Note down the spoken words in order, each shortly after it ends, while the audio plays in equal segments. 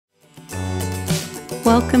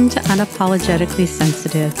Welcome to Unapologetically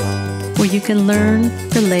Sensitive, where you can learn,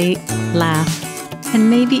 relate, laugh, and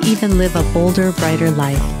maybe even live a bolder, brighter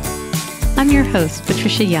life. I'm your host,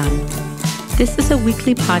 Patricia Young. This is a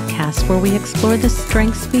weekly podcast where we explore the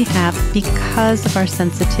strengths we have because of our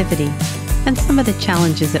sensitivity and some of the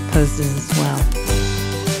challenges it poses as well.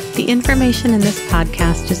 The information in this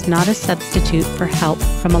podcast is not a substitute for help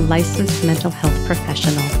from a licensed mental health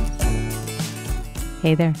professional.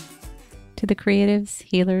 Hey there. To the creatives,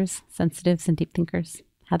 healers, sensitives, and deep thinkers,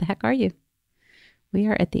 how the heck are you? We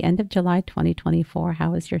are at the end of July 2024.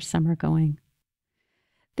 How is your summer going?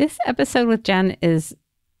 This episode with Jen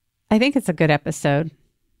I think it's a good episode.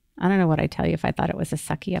 I don't know what I'd tell you if I thought it was a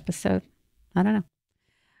sucky episode. I don't know.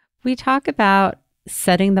 We talk about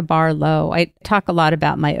setting the bar low. I talk a lot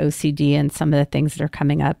about my OCD and some of the things that are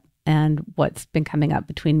coming up and what's been coming up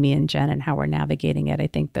between me and Jen and how we're navigating it. I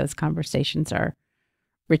think those conversations are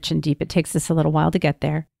rich and deep. It takes us a little while to get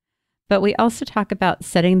there. But we also talk about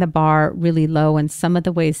setting the bar really low and some of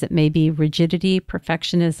the ways that maybe rigidity,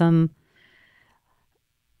 perfectionism,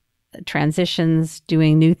 transitions,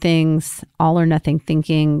 doing new things, all or nothing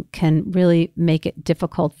thinking can really make it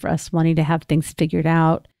difficult for us wanting to have things figured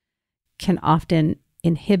out, can often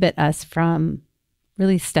inhibit us from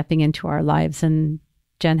really stepping into our lives. And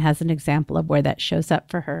Jen has an example of where that shows up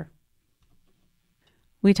for her.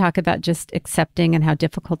 We talk about just accepting and how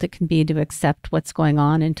difficult it can be to accept what's going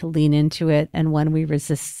on and to lean into it. And when we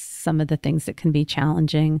resist some of the things that can be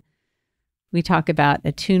challenging, we talk about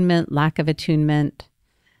attunement, lack of attunement,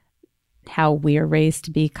 how we are raised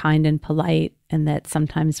to be kind and polite, and that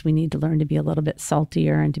sometimes we need to learn to be a little bit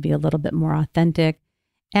saltier and to be a little bit more authentic,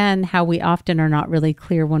 and how we often are not really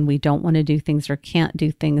clear when we don't want to do things or can't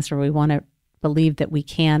do things, or we want to believe that we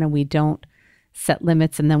can and we don't set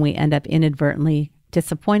limits, and then we end up inadvertently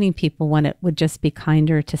disappointing people when it would just be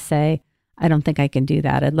kinder to say, I don't think I can do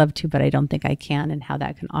that. I'd love to, but I don't think I can, and how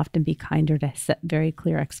that can often be kinder to set very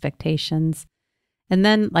clear expectations. And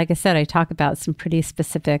then, like I said, I talk about some pretty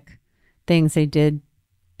specific things. I did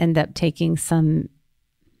end up taking some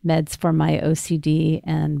meds for my OCD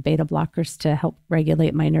and beta blockers to help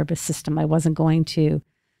regulate my nervous system. I wasn't going to.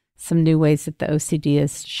 Some new ways that the OCD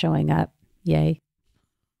is showing up. Yay.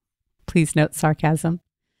 Please note sarcasm.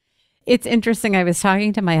 It's interesting. I was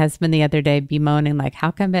talking to my husband the other day, bemoaning, like, how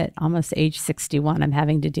come at almost age 61, I'm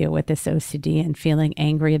having to deal with this OCD and feeling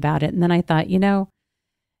angry about it? And then I thought,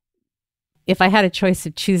 if I had a choice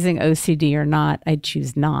of choosing OCD or not, I'd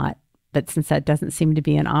choose not. But since that doesn't seem to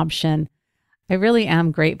be an option, I really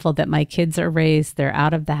am grateful that my kids are raised. They're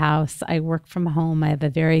out of the house. I work from home. I have a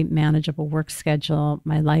very manageable work schedule.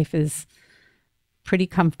 My life is pretty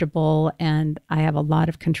comfortable, and I have a lot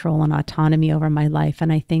of control and autonomy over my life.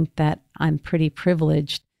 And I think that I'm pretty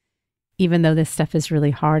privileged. Even though this stuff is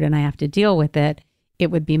really hard and I have to deal with it,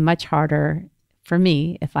 it would be much harder for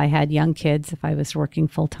me if I had young kids, if I was working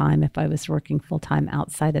full-time, if I was working full-time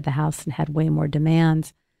outside of the house and had way more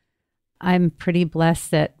demands. I'm pretty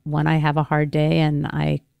blessed that when I have a hard day and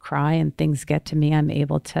I cry and things get to me, I'm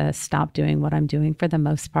able to stop doing what I'm doing for the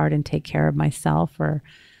most part and take care of myself or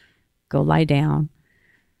go lie down.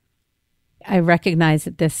 I recognize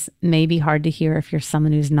that this may be hard to hear if you're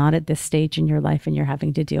someone who's not at this stage in your life and you're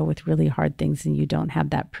having to deal with really hard things and you don't have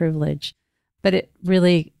that privilege. But it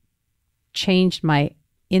really changed my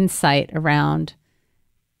insight around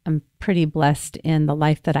I'm pretty blessed in the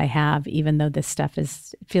life that I have, even though this stuff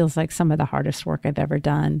feels like some of the hardest work I've ever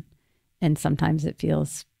done. And sometimes it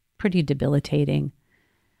feels pretty debilitating.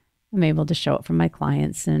 I'm able to show up for my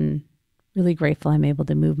clients and really grateful I'm able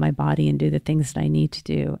to move my body and do the things that I need to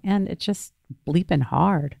do. And it's just bleeping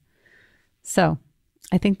hard. So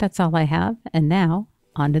I think that's all I have. And now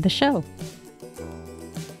on to the show.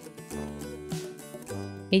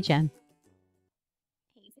 Hey, Jen.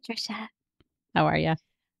 Hey, Patricia. How are you?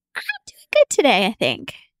 I'm doing good today, I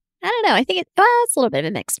think. I don't know. I think it's a little bit of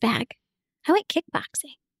a mixed bag. I went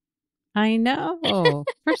kickboxing. I know.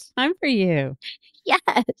 First time for you. Yes.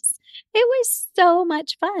 It was so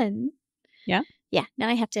much fun. Yeah? Yeah. Now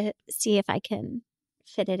I have to see if I can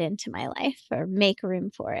fit it into my life or make room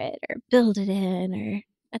for it or build it in, or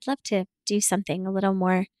I'd love to do something a little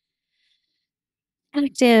more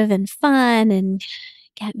active and fun and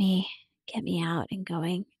get me out and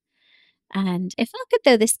going. And it felt good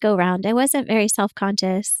though this go round. I wasn't very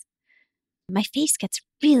self-conscious. My face gets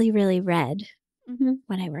really, really red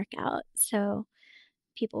when I work out. So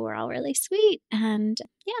people were all really sweet, and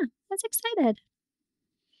yeah, I was excited.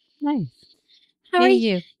 Nice. How are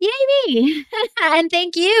you? Yay me! And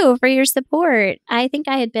thank you for your support. I think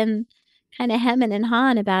I had been kind of hemming and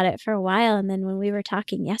hawing about it for a while, and then when we were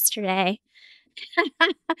talking yesterday,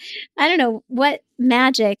 I don't know what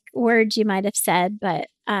magic word you might have said, but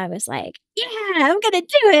I was like, "Yeah, I'm gonna do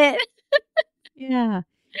it." Yeah.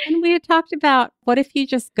 And we had talked about what if you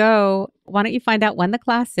just go, why don't you find out when the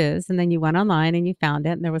class is? And then you went online and you found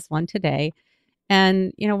it, and there was one today.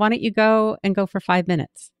 And, why don't you go and go for 5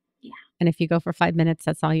 minutes? Yeah. And if you go for 5 minutes,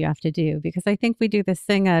 that's all you have to do. Because I think we do this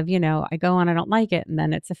thing of, I go on, I don't like it, and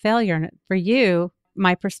then it's a failure. And for you,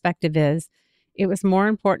 my perspective is it was more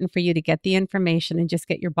important for you to get the information and just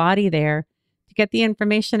get your body there to get the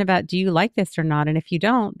information about do you like this or not? And if you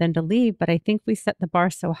don't, then to leave. But I think we set the bar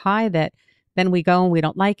so high that then we go and we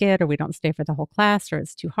don't like it, or we don't stay for the whole class, or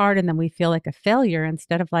it's too hard. And then we feel like a failure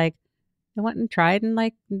instead of like, I went and tried and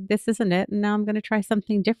like, this isn't it. And now I'm going to try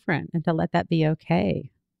something different and to let that be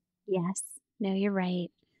okay. Yes. No, you're right.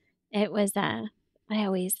 It was, I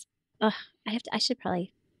always ugh, I should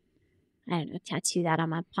probably, I don't know, tattoo that on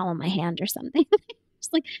my palm of my hand or something.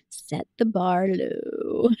 Just like, set the bar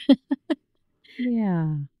low.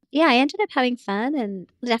 Yeah. Yeah, I ended up having fun and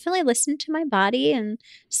definitely listened to my body and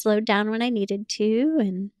slowed down when I needed to,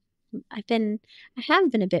 and I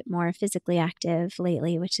have been a bit more physically active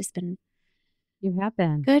lately, which has been You have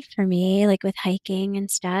been. good for me, like with hiking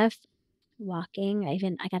and stuff, walking.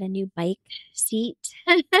 I got a new bike seat.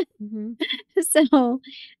 Hmm. So,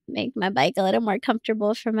 make my bike a little more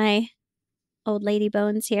comfortable for my old lady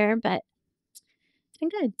bones here, but it's been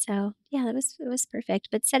good. So, yeah, it was perfect.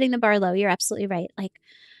 But setting the bar low, you're absolutely right. Like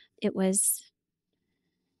it was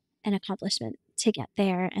an accomplishment to get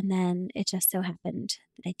there, and then it just so happened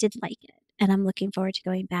that I did like it, and I'm looking forward to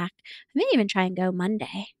going back. I may even try and go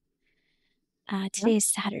Monday. Yeah. Today is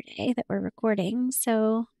Saturday that we're recording,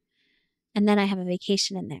 so and then I have a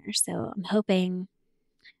vacation in there, so I'm hoping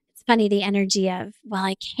it's funny the energy of, well,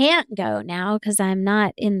 I can't go now because 'cause I'm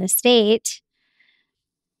not in the state.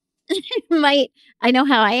 Might I know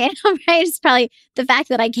how I am, right? It's probably the fact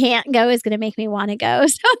that I can't go is gonna make me wanna go,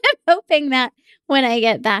 so I'm hoping that when I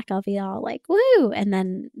get back, I'll be all like, "Woo," and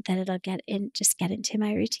then it'll get into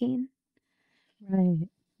my routine. Right.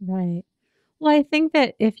 Right. Well, I think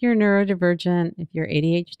that if you're neurodivergent, if you're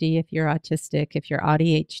ADHD, if you're autistic, if you're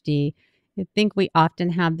ADHD, I think we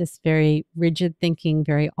often have this very rigid thinking,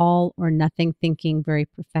 very all or nothing thinking, very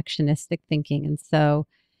perfectionistic thinking. And so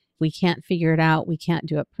we can't figure it out. We can't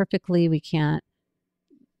do it perfectly. We can't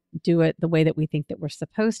do it the way that we think that we're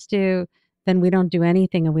supposed to. Then we don't do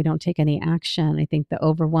anything and we don't take any action. I think the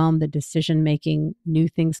overwhelm, the decision making, new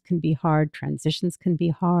things can be hard, transitions can be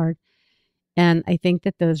hard. And I think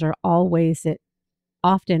that those are all ways that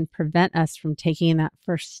often prevent us from taking that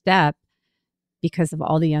first step because of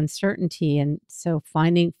all the uncertainty. And so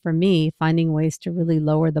for me, finding ways to really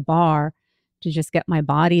lower the bar to just get my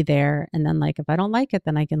body there. And then like, if I don't like it,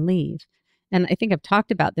 then I can leave. And I think I've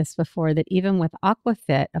talked about this before that even with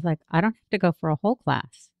Aquafit, of like, I don't have to go for a whole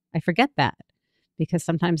class. I forget that because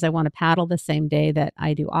sometimes I want to paddle the same day that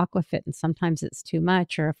I do Aquafit. And sometimes it's too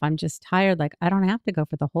much. Or if I'm just tired, like I don't have to go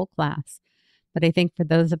for the whole class. But I think for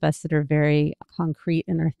those of us that are very concrete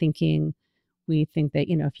in our thinking, we think that,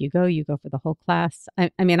 if you go for the whole class.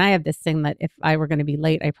 I mean, I have this thing that if I were going to be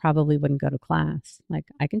late, I probably wouldn't go to class. Like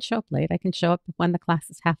I can show up late. I can show up when the class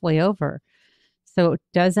is halfway over. So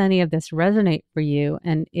does any of this resonate for you?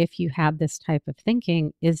 And if you have this type of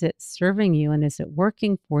thinking, is it serving you and is it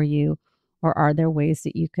working for you? Or are there ways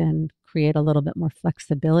that you can create a little bit more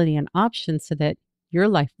flexibility and options so that your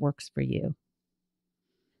life works for you?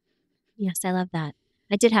 Yes, I love that.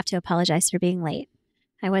 I did have to apologize for being late.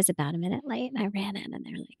 I was about a minute late, and I ran in, and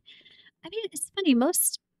they're like I mean, it's funny,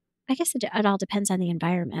 I guess it all depends on the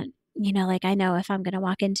environment. Like, I know if I'm gonna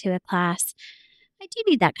walk into a class, I do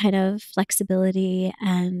need that kind of flexibility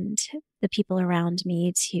and the people around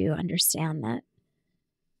me to understand that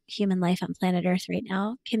human life on planet Earth right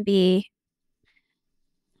now can be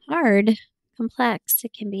hard, complex,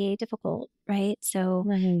 it can be difficult, right? So,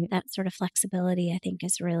 Right. that sort of flexibility, I think,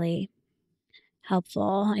 is really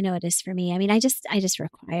helpful. I know it is for me. I mean, I just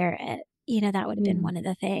require it. That would have been Yeah. one of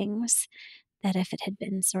the things that if it had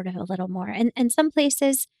been sort of a little more and some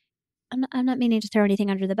places I'm not meaning to throw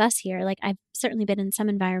anything under the bus here. Like I've certainly been in some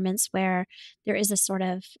environments where there is a sort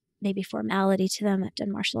of maybe formality to them. I've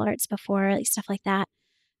done martial arts before, like stuff like that.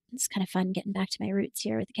 It's kind of fun getting back to my roots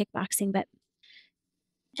here with the kickboxing, but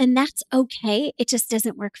and that's okay. It just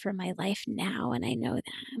doesn't work for my life now, and I know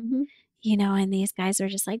that. Hmm. And these guys are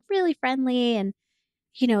just like really friendly and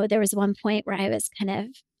there was one point where I was kind of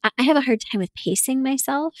I have a hard time with pacing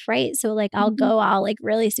myself, right? So, like, I'll Hmm. go all, like,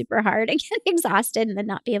 really super hard and get exhausted and then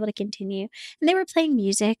not be able to continue, and they were playing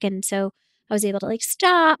music, and so I was able to, like,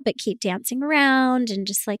 stop, but keep dancing around and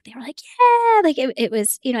just, like they were like, "Yeah!" Like, it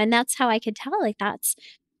was and that's how I could tell, like,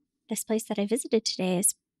 this place that I visited today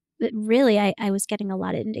is but really, I was getting a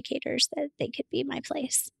lot of indicators that they could be my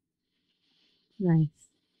place. Nice.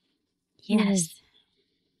 Yay. Yes.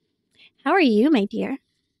 How are you, my dear?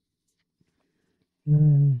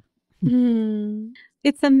 Hmm.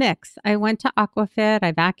 It's a mix. I went to Aquafit.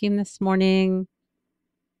 I vacuumed this morning.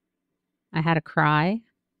 I had a cry.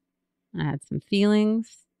 I had some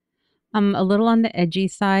feelings. I'm a little on the edgy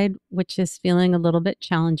side, which is feeling a little bit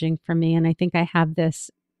challenging for me. And I think I have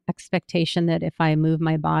this expectation that if I move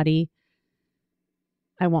my body,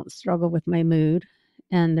 I won't struggle with my mood.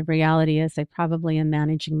 And the reality is, I probably am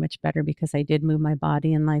managing much better because I did move my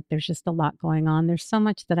body. And like, there's just a lot going on. There's so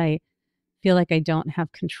much that I feel like I don't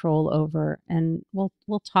have control over. And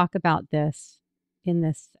we'll talk about this in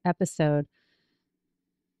this episode.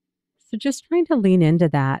 So just trying to lean into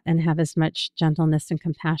that and have as much gentleness and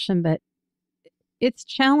compassion, but it's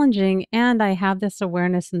challenging. And I have this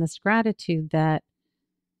awareness and this gratitude that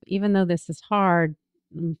even though this is hard,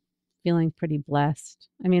 I'm feeling pretty blessed.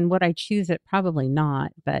 I mean, would I choose it? Probably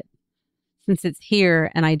not. But since it's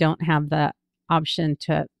here and I don't have the option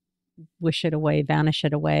to wish it away, vanish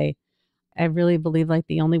it away, I really believe like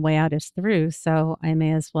the only way out is through. So I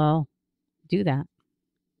may as well do that.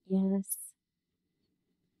 Yes.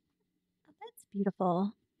 Oh, that's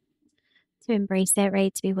beautiful to embrace it,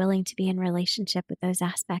 right? To be willing to be in relationship with those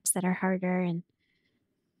aspects that are harder and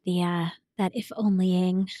the that if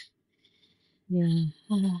onlying. Yeah.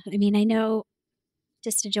 I mean, I know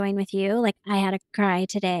just to join with you, like I had a cry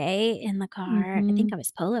today in the car. I Mm-hmm. think I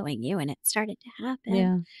was poloing you and it started to happen.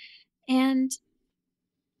 Yeah. And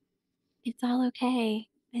it's all okay.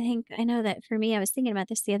 I know that for me, I was thinking about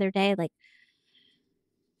this the other day, like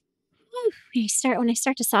when I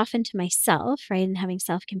start to soften to myself, right, and having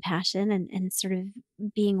self-compassion and sort of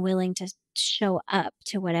being willing to show up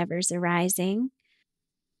to whatever's arising,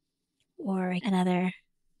 or another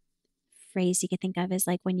phrase you could think of is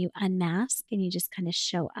like when you unmask and you just kind of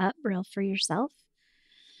show up real for yourself.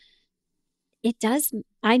 It does,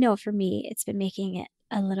 I know for me, it's been making it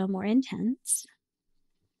a little more intense,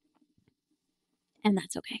 and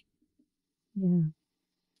that's okay. Yeah.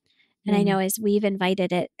 And I Yeah. know as we've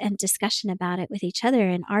invited it and discussion about it with each other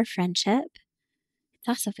in our friendship, it's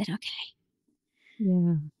also been okay.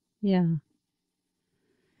 Yeah. Yeah.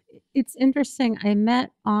 It's interesting. I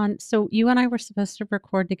met on, so you and I were supposed to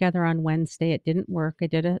record together on Wednesday. It didn't work. I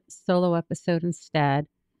did a solo episode instead.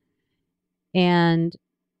 And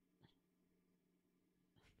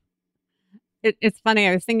it's funny.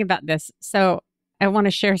 I was thinking about this. So I want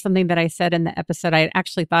to share something that I said in the episode. I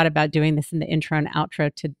actually thought about doing this in the intro and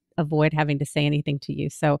outro to avoid having to say anything to you.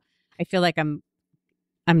 So I feel like I'm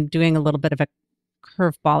doing a little bit of a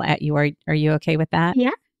curveball at you. Are you okay with that?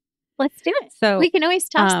 Yeah, let's do it. So We can always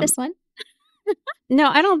toss this one.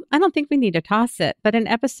 no, I don't think we need to toss it. But in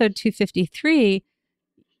episode 253,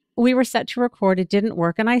 we were set to record. It didn't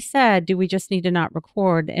work. And I said, do we just need to not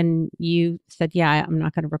record? And you said, yeah, I'm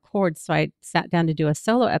not going to record. So I sat down to do a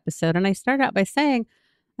solo episode. And I started out by saying,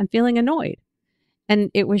 I'm feeling annoyed.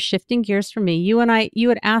 And it was shifting gears for me. You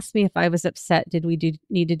had asked me if I was upset. Did we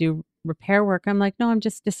need to do repair work? I'm like, no, I'm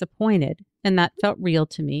just disappointed. And that felt real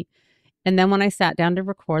to me. And then when I sat down to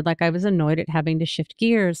record, like I was annoyed at having to shift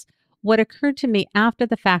gears. What occurred to me after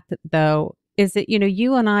the fact that though is that,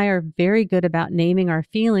 you and I are very good about naming our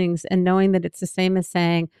feelings and knowing that it's the same as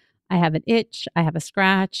saying, I have an itch, I have a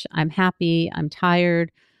scratch, I'm happy, I'm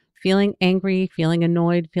tired, feeling angry, feeling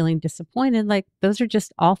annoyed, feeling disappointed. Like those are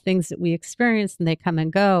just all things that we experience and they come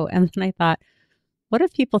and go. And then I thought, what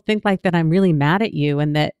if people think like that I'm really mad at you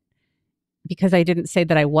and that because I didn't say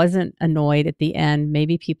that I wasn't annoyed at the end,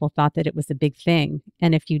 maybe people thought that it was a big thing.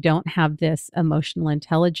 And if you don't have this emotional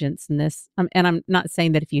intelligence and this, and I'm not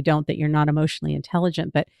saying that if you don't, that you're not emotionally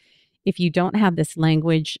intelligent, but if you don't have this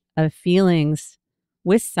language of feelings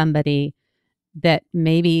with somebody, that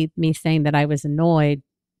maybe me saying that I was annoyed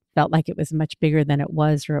felt like it was much bigger than it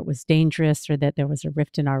was, or it was dangerous, or that there was a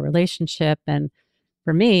rift in our relationship. And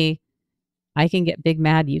for me, I can get big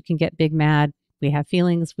mad. You can get big mad. We have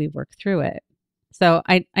feelings. We work through it. So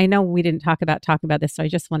I know we didn't talk about this. So I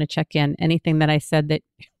just want to check in. Anything that I said that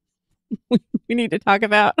we need to talk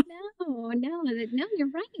about? No, you're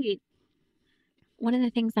right. One of the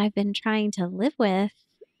things I've been trying to live with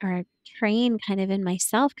or train kind of in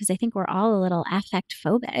myself, because I think we're all a little affect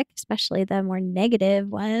phobic, especially the more negative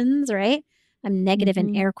ones, right? I'm negative in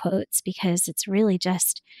Mm-hmm. air quotes because it's really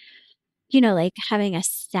just, like having a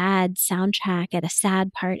sad soundtrack at a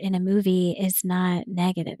sad part in a movie is not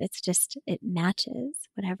negative. It's just, it matches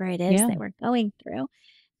whatever it is Yeah. that we're going through.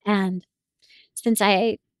 And since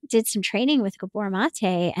I did some training with Gabor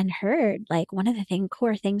Mate and heard like one of the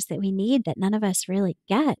core things that we need that none of us really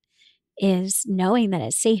get is knowing that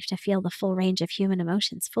it's safe to feel the full range of human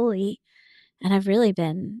emotions fully. And I've really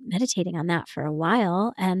been meditating on that for a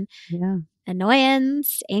while. And Yeah.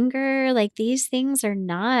 annoyance, anger, like these things are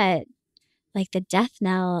not like the death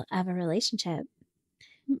knell of a relationship,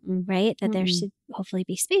 Mm-mm. right? That there Mm-mm. should hopefully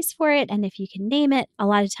be space for it. And if you can name it, a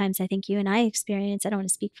lot of times I think you and I experience, I don't want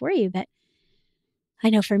to speak for you, but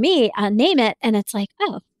I know for me, I'll name it and it's like,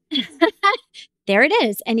 oh, there it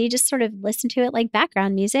is. And you just sort of listen to it like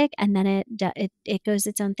background music and then it goes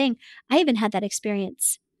its own thing. I even had that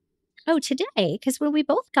experience. Oh, today, because when we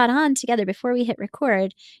both got on together before we hit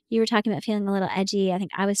record, you were talking about feeling a little edgy. I think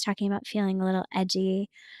I was talking about feeling a little edgy.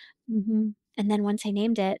 Mm-hmm. And then once I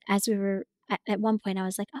named it, as we were at one point, I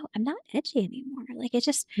was like, oh, I'm not edgy anymore. Like it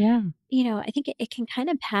just, Yeah. I think it can kind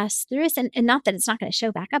of pass through us. And not that it's not going to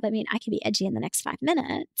show back up. I mean, I could be edgy in the next 5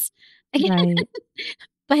 minutes. Right.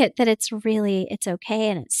 But that it's okay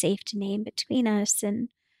and it's safe to name between us. And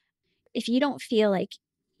if you don't feel like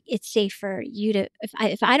it's safe for you to,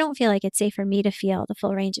 if I don't feel like it's safe for me to feel the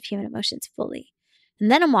full range of human emotions fully, and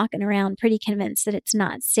then I'm walking around pretty convinced that it's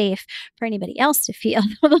not safe for anybody else to feel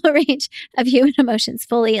the full range of human emotions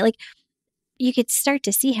fully. Like you could start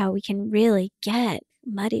to see how we can really get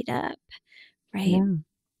muddied up, right? Yeah.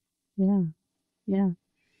 Yeah. Yeah.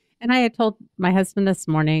 And I had told my husband this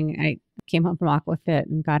morning, I came home from Aquafit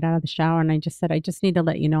and got out of the shower and I just said, I just need to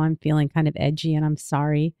let you know I'm feeling kind of edgy and I'm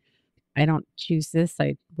sorry. I don't choose this.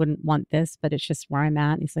 I wouldn't want this, but it's just where I'm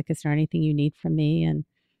at. And he's like, is there anything you need from me? And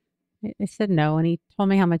I said no. And he told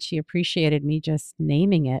me how much he appreciated me just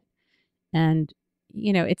naming it. And,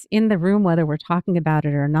 it's in the room whether we're talking about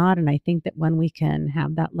it or not. And I think that when we can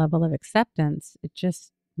have that level of acceptance, it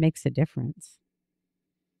just makes a difference.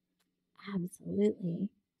 Absolutely.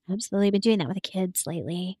 Absolutely. Been doing that with the kids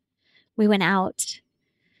lately. We went out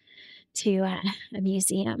to a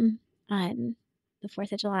museum on the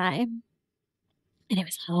 4th of July. And it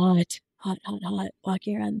was hot, hot, hot, hot.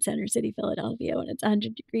 Walking around Center City, Philadelphia when it's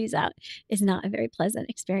 100 degrees out is not a very pleasant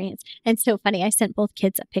experience. And it's so funny. I sent both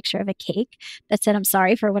kids a picture of a cake that said, I'm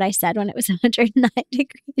sorry for what I said when it was 109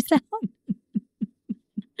 degrees out.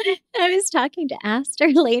 I was talking to Aster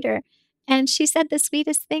later, and she said the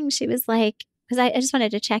sweetest thing. She was like, because I just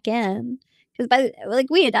wanted to check in. Because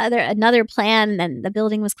we had another plan, and then the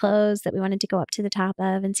building was closed that we wanted to go up to the top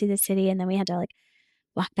of and see the city, and then we had to like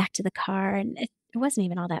walk back to the car, and it wasn't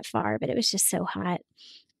even all that far, but it was just so hot.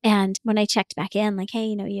 And when I checked back in, like, hey,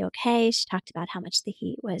 you okay? She talked about how much the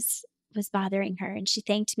heat was bothering her, and she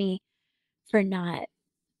thanked me for not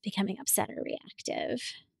becoming upset or reactive,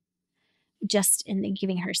 just in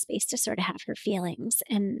giving her space to sort of have her feelings.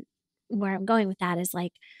 And where I'm going with that is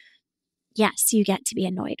like, yes, you get to be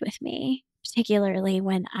annoyed with me, particularly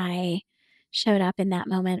when I showed up in that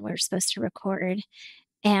moment we're supposed to record.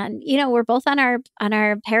 And, we're both on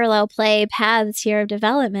our parallel play paths here of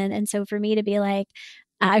development. And so for me to be like,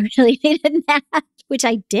 I really need a nap, which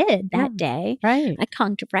I did Yeah. that day. Right. I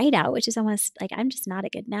conked right out, which is almost like I'm just not a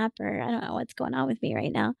good napper. I don't know what's going on with me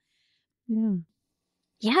right now. Yeah.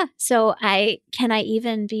 Yeah. So can I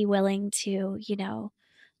even be willing to,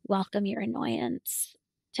 welcome your annoyance,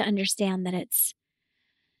 to understand that it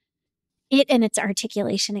and its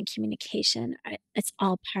articulation and communication, it's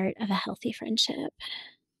all part of a healthy friendship.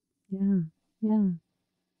 Yeah. Yeah. I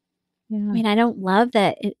Yeah. mean, I don't love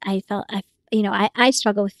that I felt, I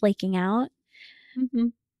struggle with flaking out, Hmm.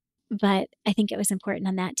 but I think it was important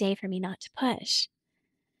on that day for me not to push.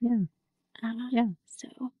 Yeah. Yeah.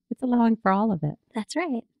 So It's allowing for all of it. that's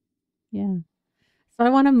right. Yeah. So I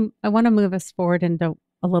want to move us forward into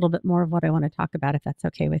a little bit more of what I want to talk about, if that's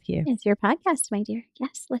okay with you. It's your podcast, my dear.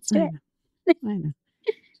 Yes, let's do I it. know. I know.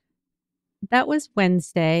 That was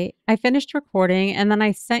Wednesday. I finished recording and then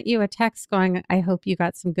I sent you a text going, I hope you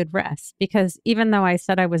got some good rest. Because even though I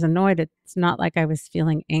said I was annoyed, it's not like I was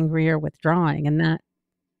feeling angry or withdrawing. And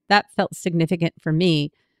that felt significant for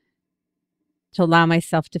me to allow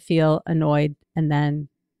myself to feel annoyed and then,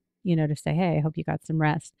 to say, hey, I hope you got some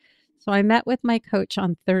rest. So I met with my coach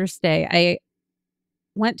on Thursday. I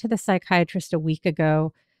went to the psychiatrist a week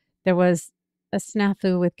ago. There was a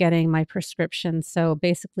snafu with getting my prescription. So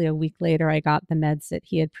basically, a week later, I got the meds that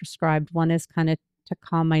he had prescribed. One is kind of to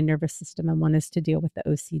calm my nervous system, and one is to deal with the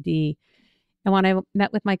OCD. And when I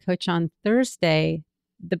met with my coach on Thursday,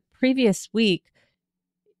 the previous week,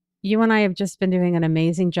 you and I have just been doing an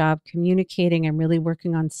amazing job communicating and really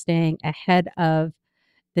working on staying ahead of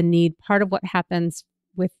the need. Part of what happens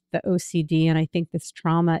with the OCD, and I think this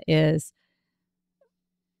trauma is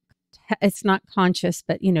it's not conscious,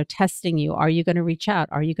 but testing you. Are you going to reach out?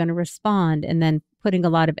 Are you going to respond? And then putting a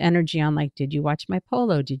lot of energy on, like, did you watch my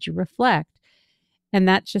polo? Did you reflect? And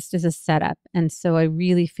that just is a setup. And so I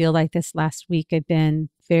really feel like this last week I've been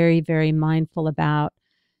very, very mindful about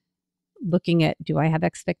looking at, do I have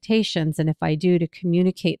expectations? And if I do, to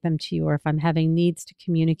communicate them to you, or if I'm having needs, to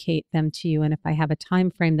communicate them to you. And if I have a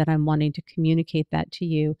time frame that I'm wanting to communicate that to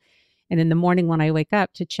you. And in the morning when I wake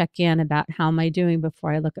up, to check in about how am I doing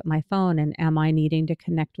before I look at my phone, and am I needing to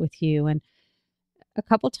connect with you? And a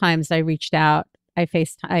couple times I reached out, I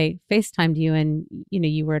FaceTimed you, and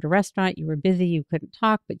you were at a restaurant, you were busy, you couldn't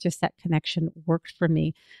talk, but just that connection worked for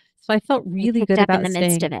me. So I felt I really picked good up in about the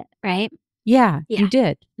midst of saying, it, right? yeah, Yeah. you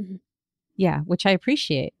did. Mhm. Yeah, which I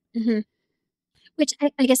appreciate. Mhm. Which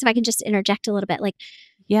I guess if I can just interject a little bit, like,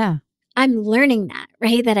 Yeah. I'm learning that,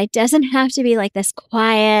 right? That it doesn't have to be like this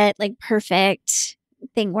quiet, like perfect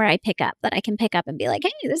thing where I pick up, that I can pick up and be like,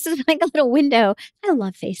 hey, this is like a little window. I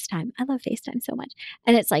love FaceTime. I love FaceTime so much.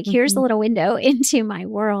 And it's like, here's a Mhm. little window into my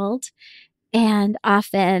world. And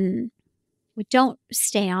often we don't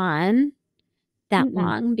stay on that Mm-mm.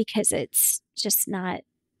 long because it's just not,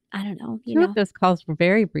 I don't know, Two of those calls were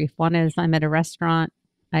very brief. One is, I'm at a restaurant.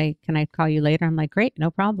 Can I call you later? I'm like, great,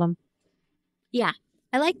 no problem. Yeah.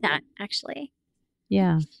 I like that actually.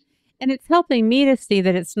 Yeah. And it's helping me to see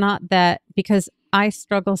that it's not that, because I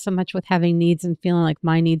struggle so much with having needs and feeling like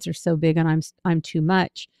my needs are so big and I'm too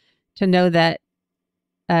much, to know that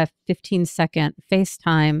a 15-second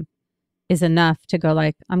FaceTime is enough to go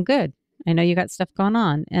like, I'm good. I know you got stuff going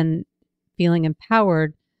on, and feeling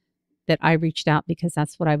empowered that I reached out because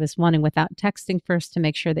that's what I was wanting, without texting first to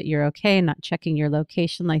make sure that you're okay, not checking your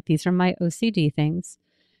location. Like, these are my OCD things,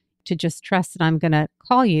 to just trust that I'm going to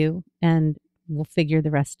call you and we'll figure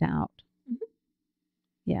the rest out. Mhm.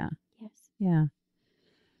 Yeah. Yes. Yeah.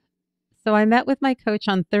 So I met with my coach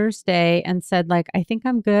on Thursday and said, like, I think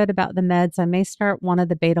I'm good about the meds. I may start one of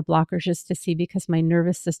the beta blockers just to see, because my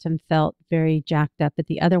nervous system felt very jacked up. But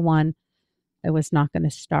the other one, I was not going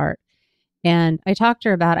to start. And I talked to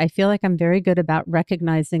her about, I feel like I'm very good about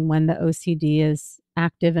recognizing when the OCD is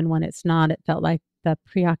active and when it's not. It felt like the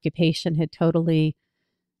preoccupation had totally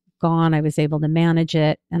gone. I was able to manage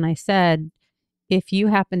it. And I said, if you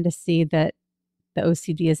happen to see that the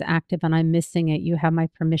OCD is active and I'm missing it, you have my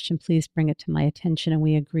permission. Please bring it to my attention. And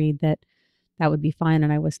we agreed that that would be fine.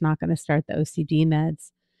 And I was not going to start the OCD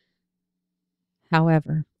meds.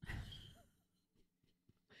 However,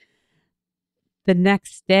 the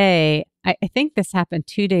next day, I think this happened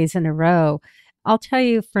 2 days in a row. I'll tell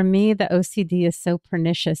you, for me, the OCD is so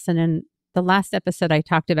pernicious. And in the last episode, I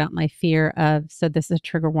talked about my fear of, so this is a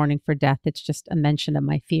trigger warning for death. It's just a mention of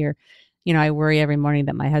my fear. I worry every morning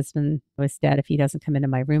that my husband was dead. If he doesn't come into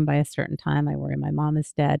my room by a certain time, I worry my mom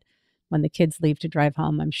is dead. When the kids leave to drive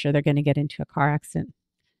home, I'm sure they're going to get into a car accident.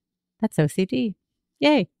 That's OCD.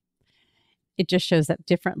 Yay. It just shows up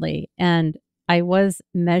differently. And I was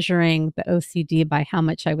measuring the OCD by how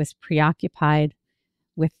much I was preoccupied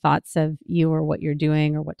with thoughts of you, or what you're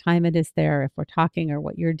doing, or what time it is there, if we're talking, or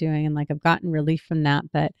what you're doing. And like, I've gotten relief from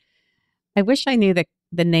that. But I wish I knew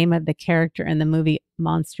the name of the character in the movie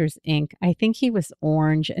Monsters Inc. I think he was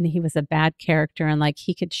orange and he was a bad character, and like,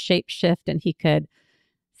 he could shapeshift and he could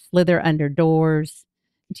slither under doors.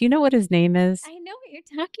 Do you know what his name is? I know what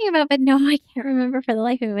you're talking about, but no, I can't remember for the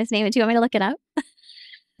life of me his name. Do you want me to look it up?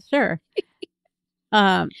 Sure.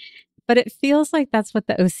 Um, but it feels like that's what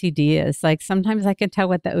the OCD is. Like, sometimes I can tell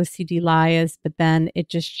what the OCD lie is, but then it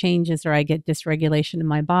just changes, or I get dysregulation in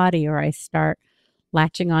my body, or I start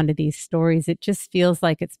latching onto these stories. It just feels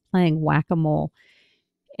like it's playing whack-a-mole.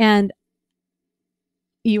 And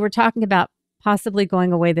you were talking about possibly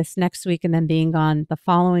going away this next week and then being gone the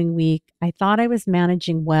following week. I thought I was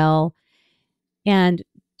managing well. And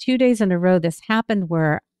 2 days in a row, this happened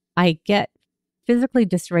where I get physically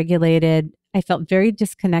dysregulated. I felt very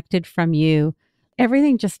disconnected from you.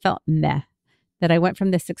 Everything just felt meh. That I went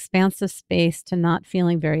from this expansive space to not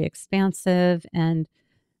feeling very expansive. And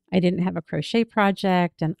I didn't have a crochet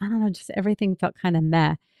project. And I don't know, just everything felt kind of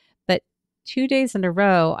meh. But 2 days in a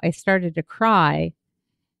row, I started to cry.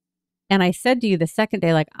 And I said to you the second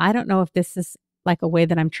day, like, I don't know if this is like a way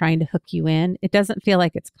that I'm trying to hook you in. It doesn't feel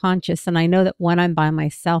like it's conscious. And I know that when I'm by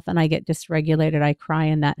myself and I get dysregulated, I cry,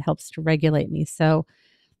 and that helps to regulate me. So,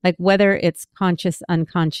 like, whether it's conscious,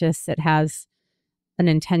 unconscious, it has an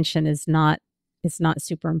intention is not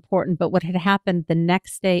super important. But what had happened the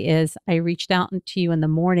next day is I reached out to you in the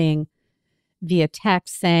morning via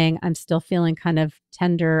text saying, I'm still feeling kind of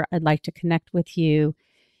tender. I'd like to connect with you.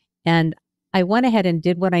 And I went ahead and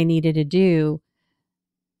did what I needed to do.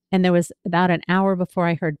 And there was about an hour before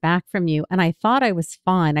I heard back from you. And I thought I was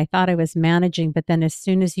fine. I thought I was managing. But then as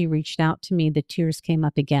soon as you reached out to me, the tears came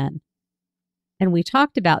up again. And we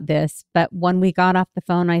talked about this. But when we got off the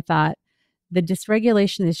phone, I thought, the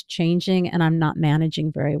dysregulation is changing and I'm not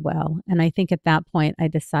managing very well. And I think at that point, I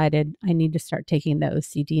decided I need to start taking the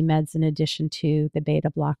OCD meds in addition to the beta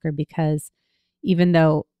blocker, because even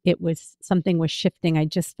though it was something was shifting, I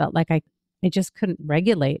just felt like I just couldn't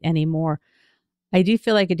regulate anymore. I do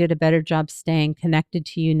feel like I did a better job staying connected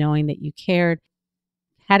to you, knowing that you cared.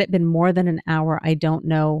 Had it been more than an hour, I don't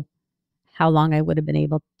know how long I would have been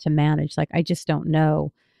able to manage. Like, I just don't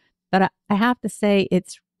know. But I have to say,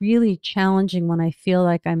 it's really challenging when I feel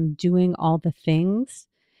like I'm doing all the things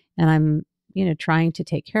and I'm, trying to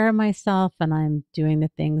take care of myself, and I'm doing the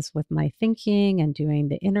things with my thinking and doing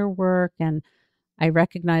the inner work. And I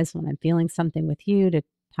recognize when I'm feeling something with you to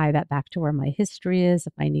tie that back to where my history is.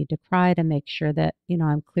 If I need to cry, to make sure that,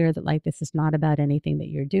 I'm clear that like this is not about anything that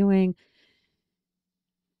you're doing.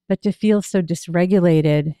 But to feel so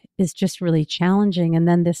dysregulated is just really challenging. And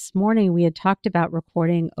then this morning, we had talked about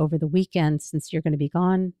recording over the weekend since you're going to be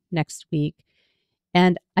gone next week.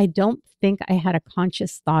 And I don't think I had a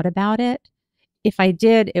conscious thought about it. If I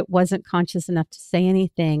did, it wasn't conscious enough to say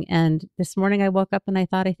anything. And this morning I woke up and I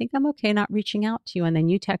thought, I think I'm okay not reaching out to you. And then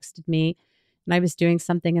you texted me and I was doing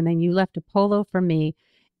something, and then you left a polo for me.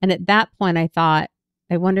 And at that point I thought,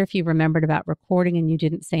 I wonder if you remembered about recording and you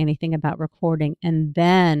didn't say anything about recording. And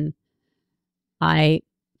then I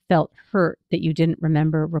felt hurt that you didn't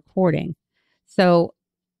remember recording. So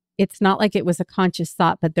it's not like it was a conscious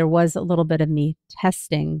thought, but there was a little bit of me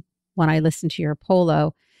testing when I listened to your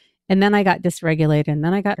polo. And then I got dysregulated, and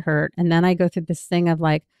then I got hurt. And then I go through this thing of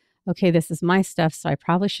like, okay, this is my stuff, so I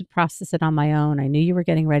probably should process it on my own. I knew you were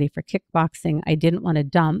getting ready for kickboxing. I didn't want to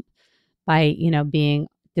dump by, being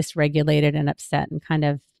dysregulated and upset, and kind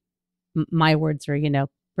of my words are,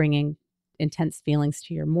 bringing intense feelings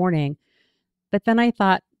to your morning. But then I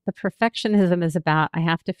thought, the perfectionism is about, I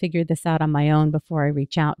have to figure this out on my own before I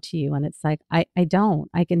reach out to you. And it's like, I don't,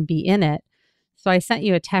 I can be in it. So I sent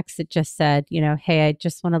you a text that just said, hey, I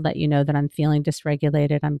just want to let you know that I'm feeling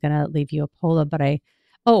dysregulated. I'm going to leave you a polo, but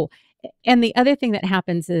oh, and the other thing that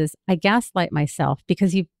happens is I gaslight myself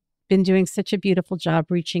because you've been doing such a beautiful job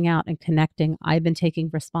reaching out and connecting. I've been taking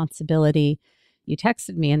responsibility. You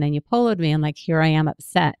texted me and then you poloed me, and like, here I am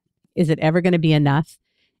upset. Is it ever going to be enough?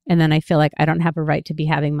 And then I feel like I don't have a right to be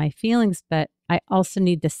having my feelings, but I also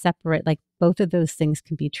need to separate, like, both of those things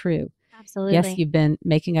can be true. Yes, Absolutely. you've been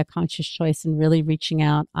making a conscious choice and really reaching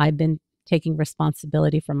out. I've been taking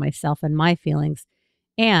responsibility for myself and my feelings.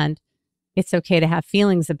 And it's okay to have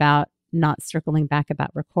feelings about not circling back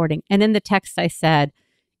about recording. And in the text, I said,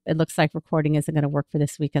 it looks like recording isn't going to work for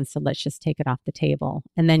this weekend, so let's just take it off the table.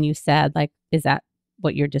 And then you said, like, is that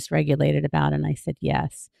what you're dysregulated about? And I said,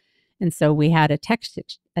 yes. And so we had a text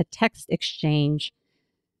exchange,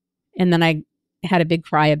 and then I had a big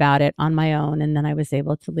cry about it on my own, and then I was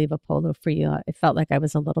able to leave a polo for you. It felt like I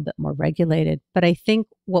was a little bit more regulated. But I think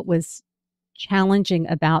what was challenging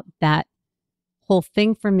about that whole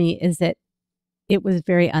thing for me is that it was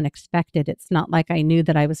very unexpected. It's not like I knew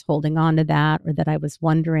that I was holding on to that, or that I was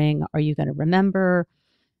wondering, are you going to remember?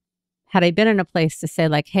 Had I been in a place to say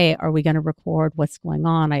like, hey, are we going to record what's going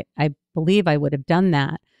on? I believe I would have done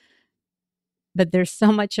that. But there's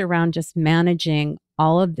so much around just managing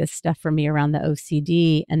all of this stuff for me around the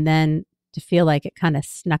OCD, and then to feel like it kind of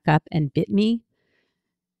snuck up and bit me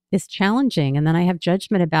is challenging. And then I have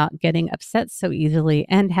judgment about getting upset so easily,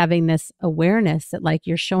 and having this awareness that like,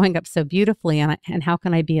 you're showing up so beautifully, and how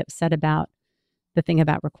can I be upset about the thing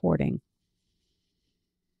about recording?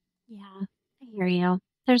 Yeah, I hear you.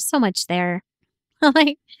 There's so much there.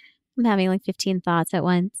 Like, I'm having like 15 thoughts at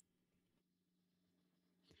once.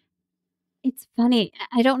 It's funny.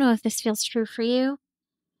 I don't know if this feels true for you.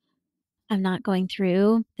 I'm not going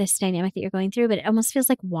through this dynamic that you're going through, but it almost feels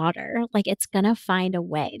like water. Like it's gonna find a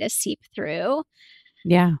way to seep through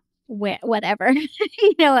Yeah. whatever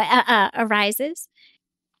arises.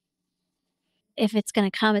 If it's gonna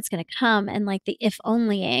come, it's gonna come. And like the if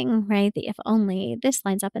onlying, right? The if only this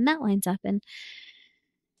lines up and that lines up, and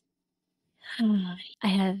I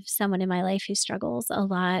have someone in my life who struggles a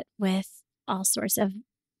lot with all sorts of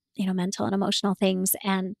mental and emotional things,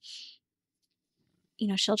 and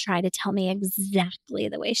she'll try to tell me exactly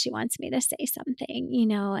the way she wants me to say something,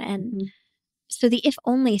 and Mhm. so the if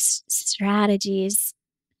only strategies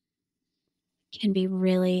can be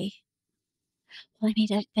really, well, I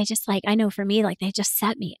mean, they just like, I know for me, like they just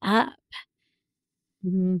set me up.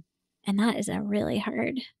 Mhm. And that is a really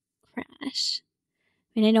hard crash.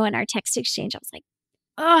 I mean, I know in our text exchange, I was like,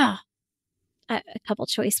 oh, a couple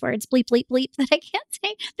choice words, bleep, bleep, bleep, that I can't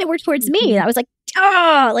say that were towards me. Mhm. I was like,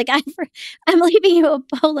 oh, like I'm leaving you a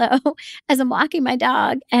polo as I'm walking my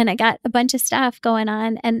dog, and I got a bunch of stuff going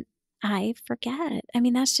on. And I forget. I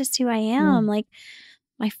mean, that's just who I Yeah. am. Like,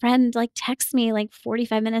 my friend like texts me like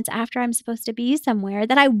 45 minutes after I'm supposed to be somewhere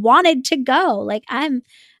that I wanted to go. Like, I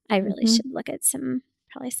really Hmm. should look at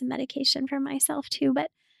probably some medication for myself too,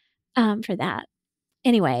 but for that.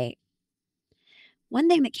 Anyway, one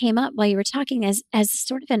thing that came up while you were talking as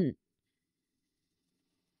sort of an,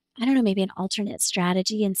 I don't know, maybe an alternate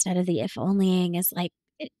strategy instead of the if onlying is like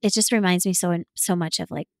it just reminds me so much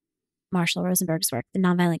of like Marshall Rosenberg's work, the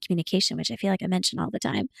nonviolent communication, which I feel like I mention all the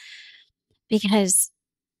time, because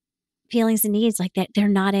feelings and needs like that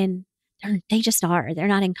they just are. They're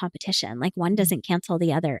not in competition. Like one doesn't cancel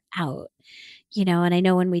the other out, and I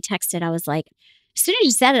know when we texted, I was like, as soon as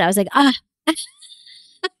you said it, I was like, I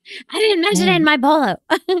didn't mention it in Right. my polo.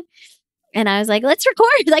 And I was like, let's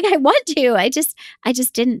record. Like I want to. I just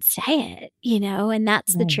didn't say it, and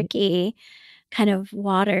that's the Right. tricky kind of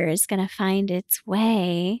water is going to find its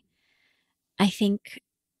way. I think,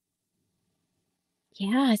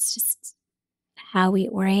 yeah, it's just how we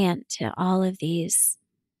orient to all of these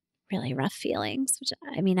really rough feelings, which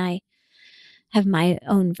I mean, I have my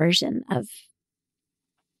own version of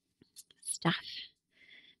stuff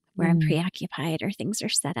where I'm Yeah. preoccupied or things are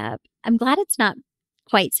set up. I'm glad it's not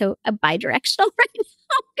quite so bidirectional right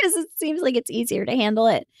now because it seems like it's easier to handle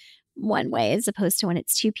it one way as opposed to when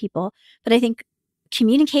it's two people. But I think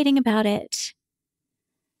communicating about it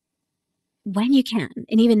when you can,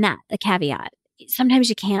 and even that, a caveat, sometimes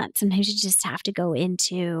you can't. Sometimes you just have to go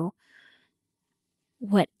into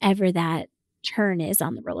whatever that turn is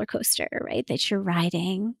on the roller coaster, right? That you're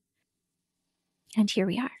riding. And here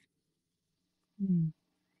we are, Mm.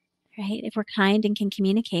 right? If we're kind and can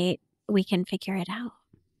communicate, we can figure it out.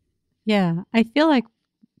 Yeah. I feel like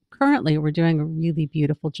currently we're doing a really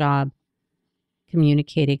beautiful job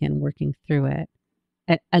communicating and working through it.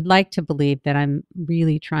 I'd like to believe that I'm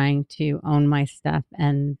really trying to own my stuff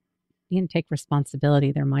and take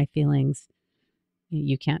responsibility. They're my feelings.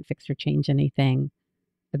 You can't fix or change anything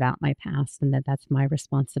about my past, and that's my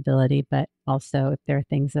responsibility. But also, if there are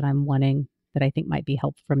things that I'm wanting that I think might be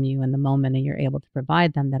helpful from you in the moment and you're able to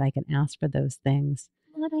provide them, that I can ask for those things.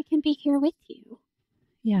 Well, that I can be here with you.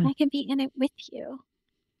 Yeah. I can be in it with you.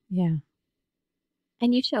 Yeah.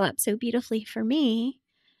 And you show up so beautifully for me.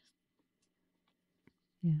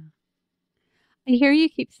 Yeah. I hear you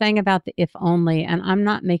keep saying about the if only, and I'm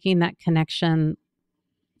not making that connection.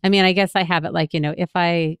 I mean, I guess I have it like, if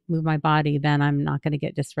I move my body, then I'm not going to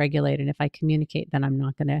get dysregulated. If I communicate, then I'm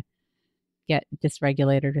not going to get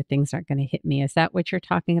dysregulated or things aren't going to hit me. Is that what you're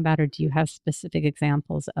talking about? Or do you have specific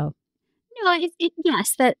examples of? No,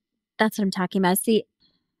 yes, that's what I'm talking about. See,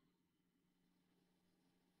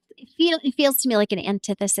 it feels to me like an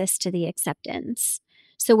antithesis to the acceptance.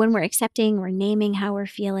 So when we're accepting, we're naming how we're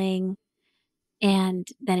feeling, and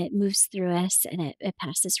then it moves through us and it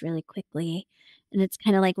passes really quickly. And it's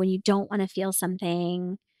kind of like when you don't want to feel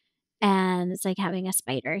something, and it's like having a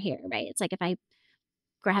spider here, right? It's like if I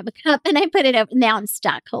grab a cup and I put it up, now I'm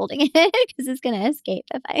stuck holding it because it's going to escape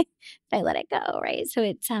if I let it go, right? So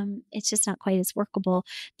it's just not quite as workable.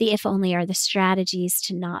 The if only are the strategies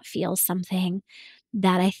to not feel something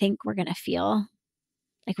that I think we're going to feel.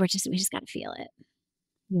 Like we just got to feel it.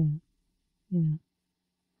 Yeah. Yeah.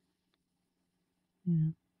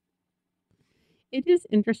 Yeah. It is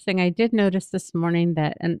interesting. I did notice this morning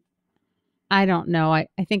that, and I don't know, I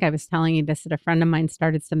think I was telling you this, that a friend of mine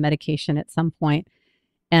started some medication at some point,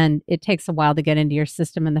 and it takes a while to get into your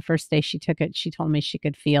system. And the first day she took it, she told me she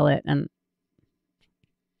could feel it. And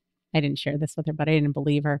I didn't share this with her, but I didn't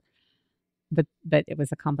believe her. But it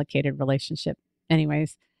was a complicated relationship.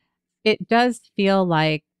 Anyways, it does feel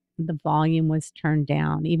like the volume was turned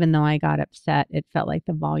down. Even though I got upset, it felt like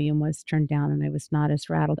the volume was turned down and I was not as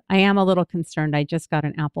rattled. I am a little concerned. I just got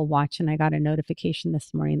an Apple Watch and I got a notification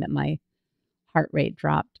this morning that my heart rate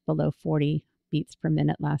dropped below 40 beats per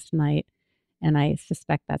minute last night. And I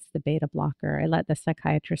suspect that's the beta blocker. I let the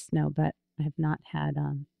psychiatrist know, but I have not had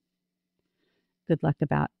good luck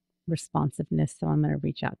about responsiveness. So I'm going to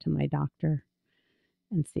reach out to my doctor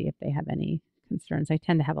and see if they have any concerns. I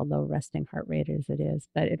tend to have a low resting heart rate as it is,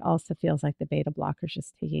 but it also feels like the beta blocker is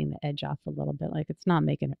just taking the edge off a little bit. Like it's not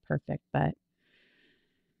making it perfect, but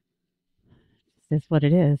this is what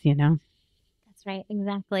it is. That's right.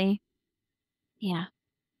 Exactly. Yeah.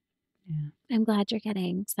 Yeah. I'm glad you're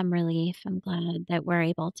getting some relief. I'm glad that we're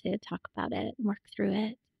able to talk about it and work through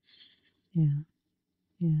it. Yeah.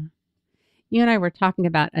 Yeah. You and I were talking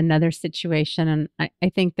about another situation, and I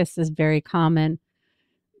think this is very common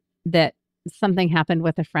that something happened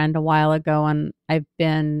with a friend a while ago, and I've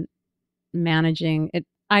been managing it.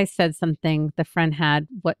 I said something, the friend had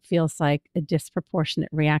what feels like a disproportionate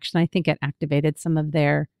reaction. I think it activated some of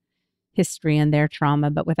their history and their trauma,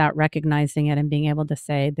 but without recognizing it and being able to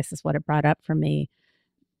say, this is what it brought up for me.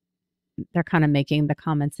 They're kind of making the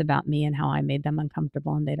comments about me and how I made them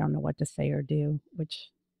uncomfortable, and they don't know what to say or do, which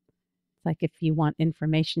it's like, if you want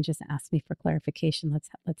information, just ask me for clarification. Let's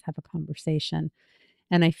have a conversation.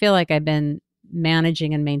 And I feel like I've been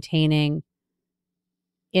managing and maintaining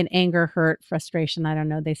in anger, hurt, frustration. I don't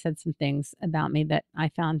know. They said some things about me that I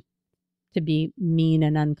found to be mean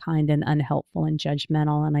and unkind and unhelpful and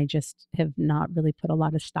judgmental. And I just have not really put a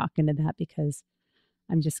lot of stock into that, because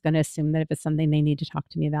I'm just going to assume that if it's something they need to talk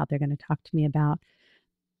to me about, they're going to talk to me about.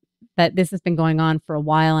 But this has been going on for a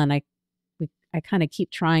while, and I kind of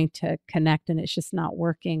keep trying to connect, and it's just not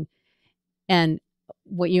working. And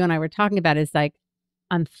what you and I were talking about is like,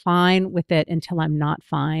 I'm fine with it until I'm not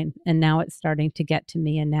fine. And now it's starting to get to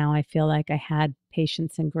me. And now I feel like I had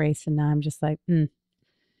patience and grace. And now I'm just like,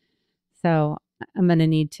 So I'm going to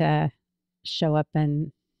need to show up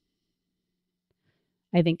and,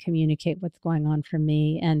 I think, communicate what's going on for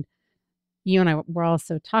me. And you and I were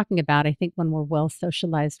also talking about, I think when we're well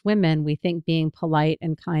socialized women, we think being polite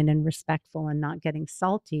and kind and respectful and not getting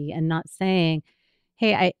salty and not saying,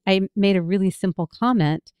 hey, I made a really simple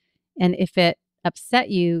comment. And if it upset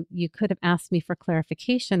you, you could have asked me for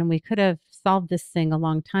clarification and we could have solved this thing a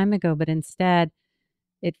long time ago. But instead,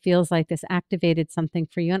 it feels like this activated something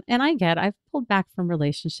for you. And I've pulled back from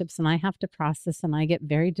relationships and I have to process and I get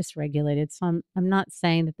very dysregulated. So I'm not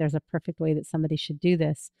saying that there's a perfect way that somebody should do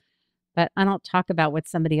this, but I don't talk about what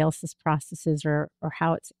somebody else's process is, or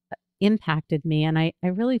how it's impacted me. And I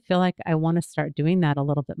really feel like I want to start doing that a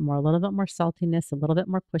little bit more saltiness, a little bit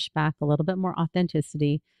more pushback, a little bit more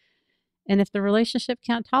authenticity. And if the relationship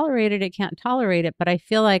can't tolerate it, it can't tolerate it. But I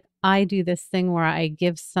feel like I do this thing where I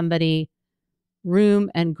give somebody room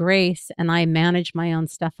and grace and I manage my own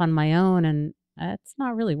stuff on my own. And it's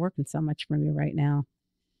not really working so much for me right now.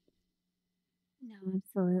 No,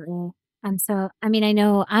 absolutely. I mean, I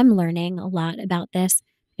know I'm learning a lot about this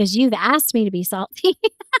because you've asked me to be salty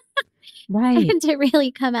Right, and to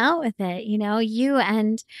really come out with it. You know, you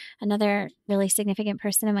and another really significant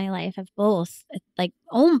person in my life have both, like,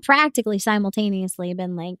 practically simultaneously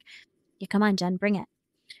been like, "You come on, Jen, bring it."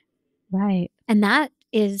 right, And that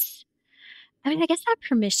is, I mean, I guess that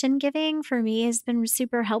permission giving for me has been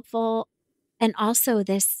super helpful. And also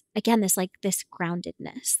this, again, this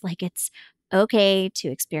groundedness, like it's okay to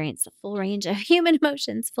experience the full range of human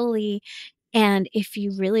emotions fully. And if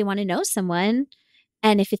you really want to know someone,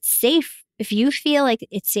 and if it's safe, if you feel like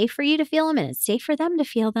it's safe for you to feel them and it's safe for them to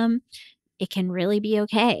feel them, it can really be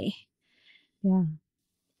okay. yeah,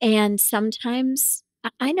 And sometimes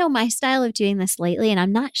I know my style of doing this lately, and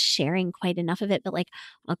I'm not sharing quite enough of it, but like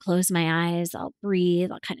I'll close my eyes, I'll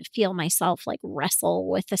breathe, I'll kind of feel myself like wrestle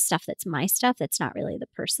with the stuff that's my stuff, that's not really the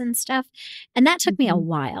person's stuff. And that took me a hmm,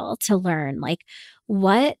 while to learn, like,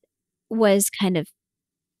 what was kind of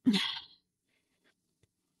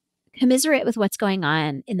commiserate with what's going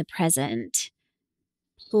on in the present,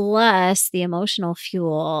 plus the emotional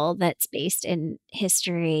fuel that's based in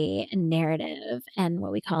history and narrative and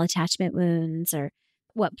what we call attachment wounds, or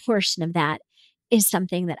what portion of that is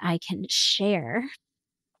something that I can share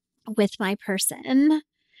with my person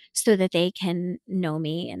so that they can know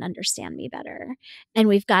me and understand me better. And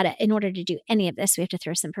we've got to, in order to do any of this, we have to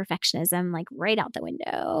throw some perfectionism like right out the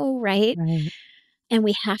window, right? right. And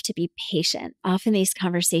we have to be patient. Often these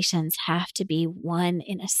conversations have to be one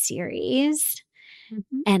in a series. Hmm.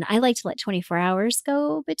 And I like to let 24 hours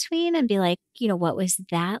go between and be like, what was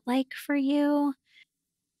that like for you?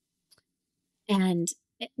 And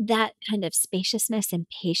that kind of spaciousness and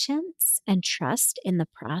patience and trust in the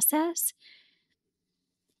process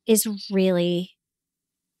is really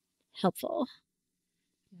helpful,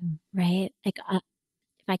 Yeah. right? Like,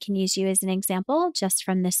 if I can use you as an example, just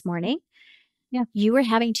from this morning, Yeah. you were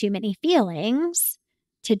having too many feelings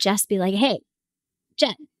to just be like, hey,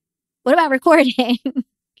 Jen, what about recording?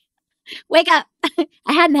 Wake up.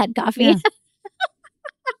 I hadn't had coffee.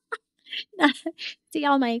 Yeah. See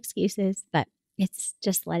all my excuses, but it's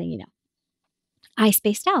just letting you know I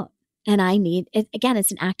spaced out and I need it. Again,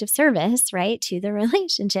 it's an act of service, right? To the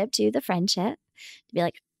relationship, to the friendship, to be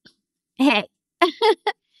like, hey,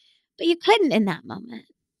 but you couldn't in that moment.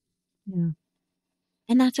 Yeah.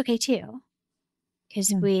 And that's okay too.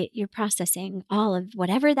 Because Yeah. you're processing all of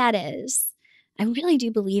whatever that is. I really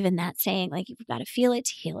do believe in that saying, like, you've got to feel it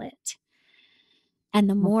to heal it. And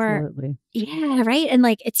the more, Absolutely. yeah, right. And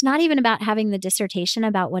like, it's not even about having the dissertation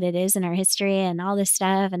about what it is in our history and all this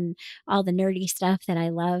stuff and all the nerdy stuff that I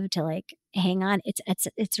love to like hang on. It's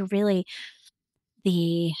really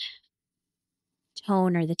the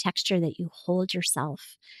tone or the texture that you hold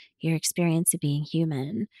yourself, your experience of being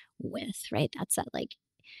human with, right? That's that like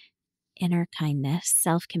inner kindness,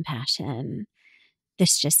 self-compassion.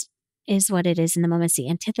 This just is what it is in the moment. It's the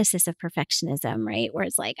antithesis of perfectionism, right? Where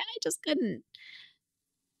it's like, I just couldn't.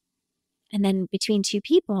 And then between two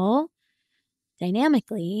people,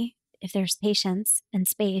 dynamically, if there's patience and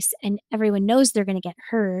space and everyone knows they're going to get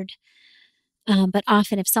heard, but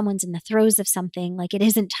often if someone's in the throes of something, like it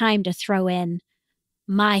isn't time to throw in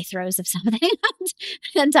my throes of something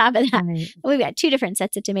on top of that. Right. We've got two different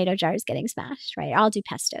sets of tomato jars getting smashed, right? I'll do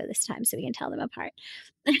pesto this time so we can tell them apart.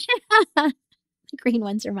 The green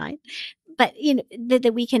ones are mine. But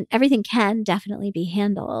that we can, everything can definitely be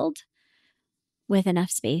handled with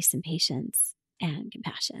enough space and patience and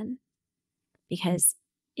compassion, because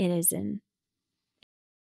it is in